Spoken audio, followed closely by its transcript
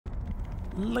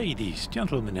Ladies,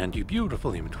 gentlemen, and you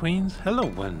beautiful in-betweens, hello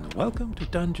and welcome to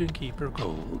Dungeon Keeper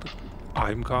Gold.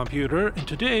 I'm Calmputer, and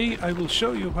today I will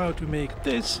show you how to make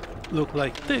this look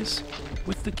like this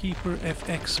with the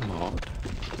KeeperFX mod.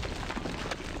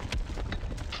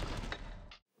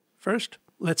 First,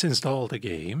 let's install the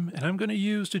game, and I'm going to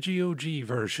use the GOG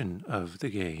version of the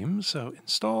game. So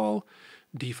install,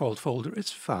 default folder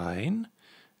is fine,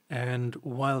 and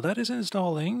while that is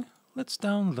installing, let's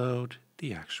download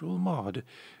the actual mod.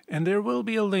 And there will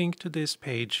be a link to this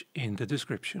page in the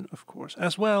description, of course,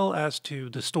 as well as to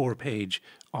the store page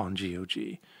on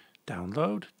GOG.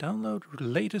 Download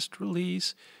latest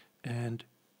release, and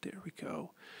there we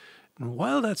go. And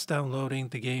while that's downloading,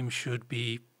 the game should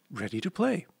be ready to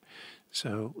play.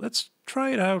 So let's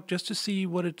try it out just to see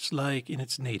what it's like in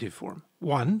its native form.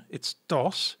 One, it's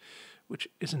DOS, which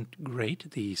isn't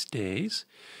great these days.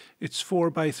 It's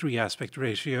 4:3 aspect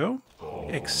ratio,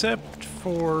 except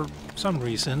for some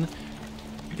reason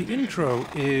the intro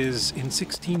is in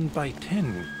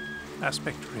 16:10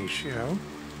 aspect ratio,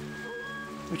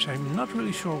 which I'm not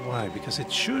really sure why, because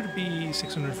it should be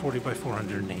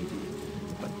 640x480,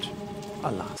 but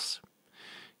alas,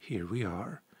 here we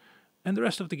are. And the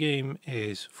rest of the game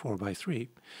is 4:3.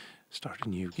 Start a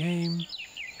new game,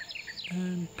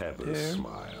 and Have a there.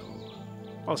 smile.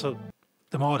 Also,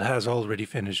 the mod has already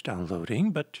finished downloading,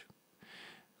 but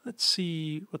let's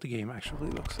see what the game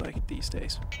actually looks like these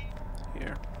days.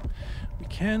 Here. We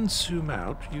can zoom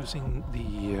out using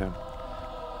the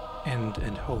end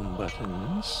and home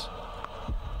buttons.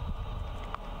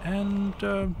 And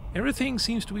everything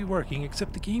seems to be working,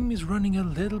 except the game is running a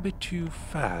little bit too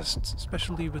fast,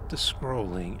 especially with the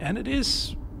scrolling. And it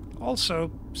is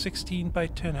also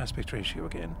 16:10 aspect ratio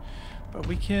again. But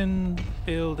we can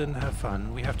build and have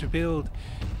fun. We have to build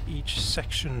each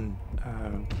section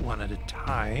one at a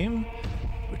time,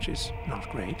 which is not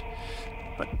great,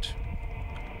 but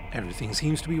everything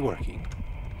seems to be working.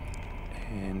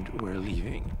 And we're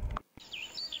leaving.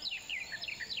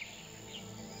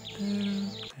 There,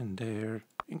 and there,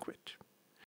 and quit.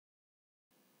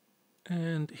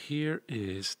 And here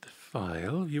is the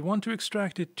file. You want to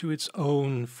extract it to its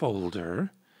own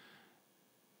folder.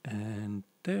 And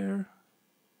there.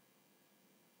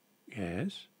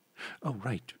 Yes. Oh,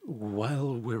 right.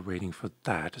 While we're waiting for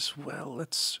that as well,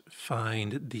 let's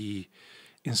find the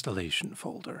installation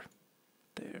folder.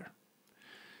 There.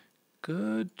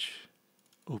 Good.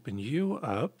 Open you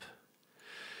up.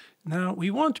 Now,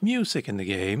 we want music in the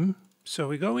game, so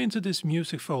we go into this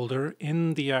music folder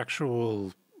in the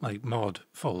actual mod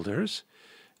folders,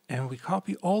 and we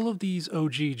copy all of these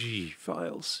OGG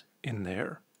files in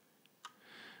there.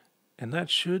 And that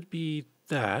should be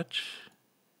that.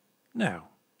 Now,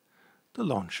 the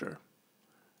launcher.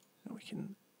 We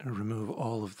can remove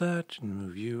all of that and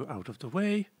move you out of the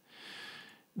way.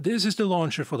 This is the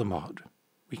launcher for the mod.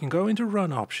 We can go into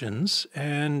Run Options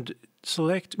and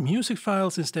select music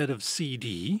files instead of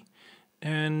CD,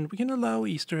 and we can allow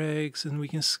Easter eggs, and we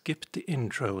can skip the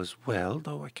intro as well,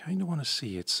 though I kind of want to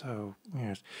see it, so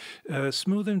yes.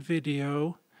 Smoothen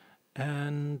video,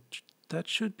 and that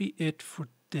should be it for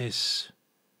this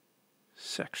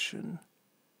section.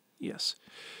 Yes.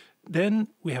 Then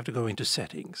we have to go into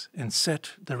Settings and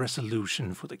set the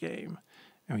resolution for the game,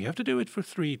 and we have to do it for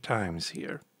 3 times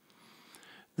here.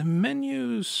 The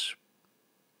menus,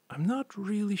 I'm not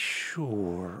really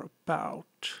sure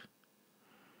about,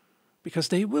 because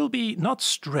they will be not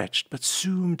stretched but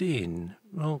zoomed in.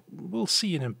 Well, we'll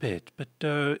see in a bit, but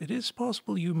it is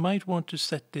possible you might want to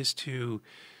set this to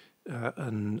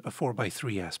a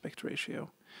 4:3 aspect ratio.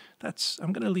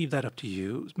 I'm going to leave that up to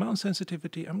you. Mount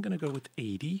sensitivity, I'm going to go with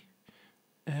 80.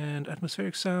 And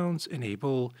atmospheric sounds,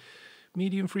 enable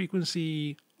medium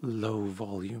frequency, low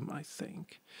volume, I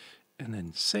think. And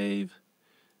then save,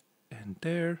 and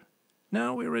there.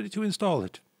 Now we're ready to install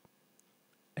it.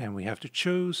 And we have to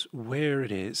choose where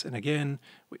it is. And again,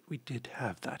 we did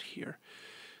have that here.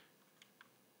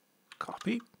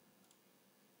 Copy.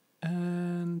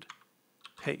 And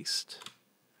paste.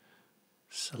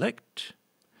 Select.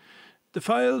 The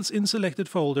files in selected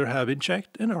folder have been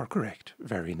checked and are correct.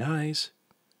 Very nice.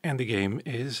 And the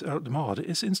mod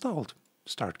is installed.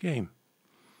 Start game.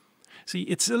 See,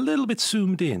 it's a little bit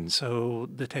zoomed in, so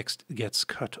the text gets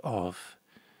cut off.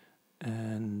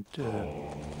 And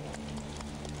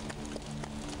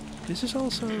this is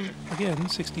also, again,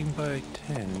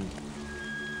 16:10.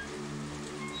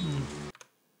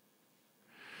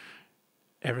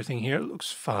 Everything here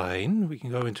looks fine. We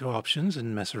can go into options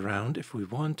and mess around if we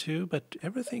want to, but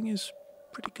everything is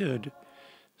pretty good.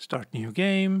 Start new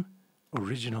game,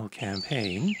 original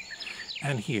campaign,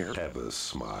 and here. Have a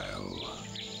smile.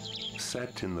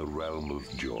 Set in the realm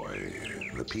of joy,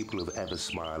 the people of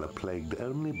Eversmile are plagued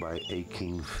only by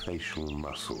aching facial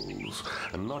muscles,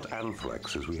 and not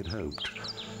anthrax as we had hoped.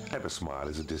 Eversmile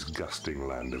is a disgusting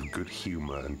land of good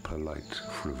humor and polite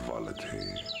frivolity.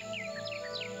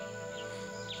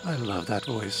 I love that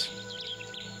voice.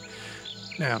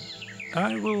 Now,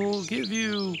 I will give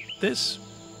you this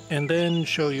and then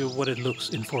show you what it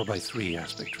looks in 4:3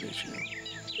 aspect ratio.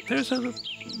 There's a...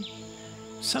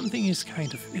 something is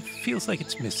kind of... it feels like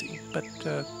it's missing, but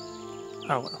oh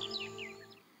well.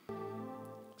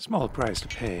 Small price to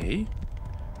pay.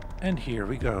 And here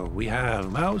we go. We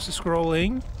have mouse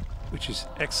scrolling, which is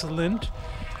excellent.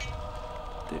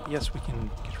 Yes, we can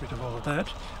get rid of all of that.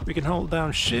 We can hold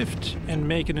down Shift and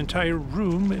make an entire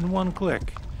room in one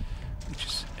click, which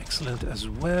is excellent as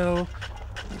well.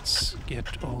 Let's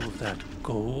get all of that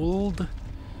gold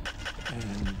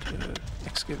and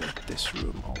excavate this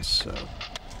room also.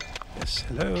 Yes,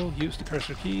 hello, use the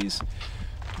cursor keys.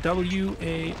 W,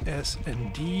 A, S,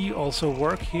 and D also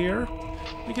work here.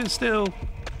 We can still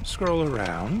scroll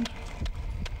around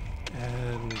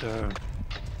and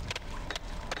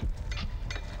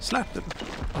slap them.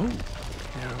 Oh,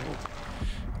 no,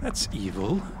 that's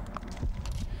evil.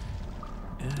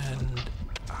 And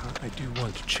I do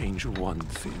want to change one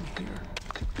thing here.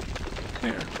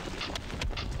 There.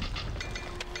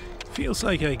 Feels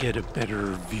like I get a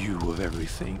better view of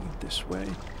everything this way.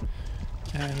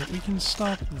 And we can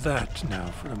stop that now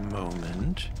for a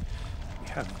moment. We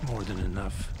have more than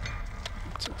enough.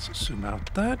 Let's also zoom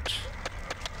out that.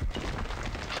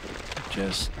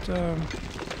 Just,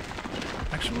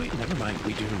 actually, never mind,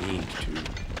 we do need to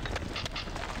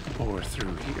bore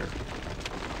through here.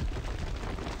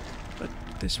 But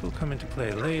this will come into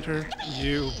play later.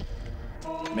 You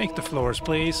make the floors,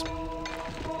 please.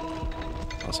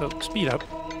 Also, speed up.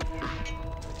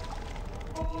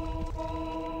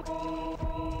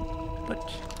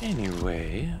 But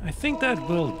anyway, I think that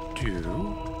will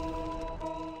do.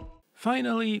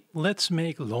 Finally, let's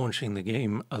make launching the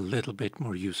game a little bit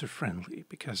more user-friendly,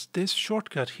 because this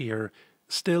shortcut here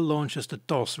still launches the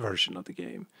DOS version of the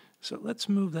game. So let's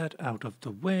move that out of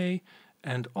the way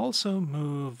and also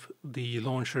move the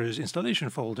launcher's installation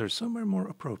folder somewhere more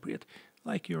appropriate,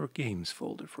 like your games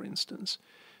folder, for instance.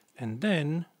 And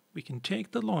then we can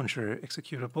take the launcher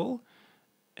executable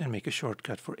and make a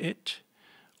shortcut for it,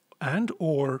 and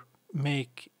or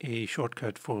make a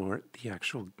shortcut for the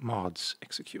actual mods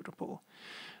executable.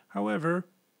 However,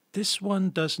 this one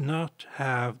does not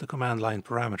have the command line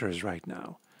parameters right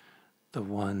now, the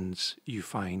ones you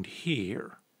find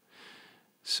here.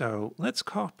 So let's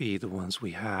copy the ones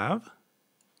we have,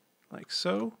 like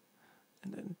so,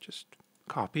 and then just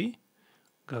copy,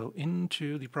 go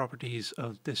into the properties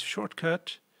of this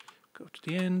shortcut, go to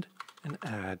the end, and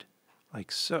add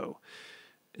like so.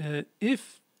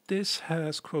 If this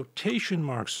has quotation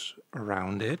marks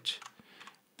around it,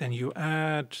 then you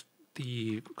add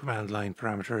the command line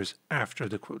parameters after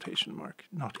the quotation mark,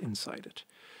 not inside it.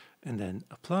 And then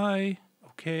apply,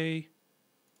 OK,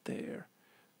 there,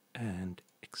 and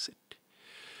exit.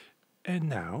 And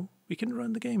now we can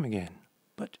run the game again.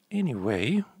 But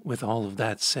anyway, with all of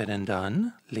that said and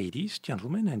done, ladies,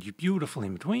 gentlemen, and you beautiful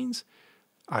in-betweens,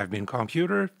 I've been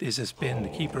Calmputer, this has been the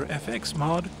KeeperFX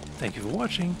mod. Thank you for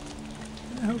watching,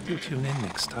 and I hope you'll tune in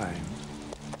next time.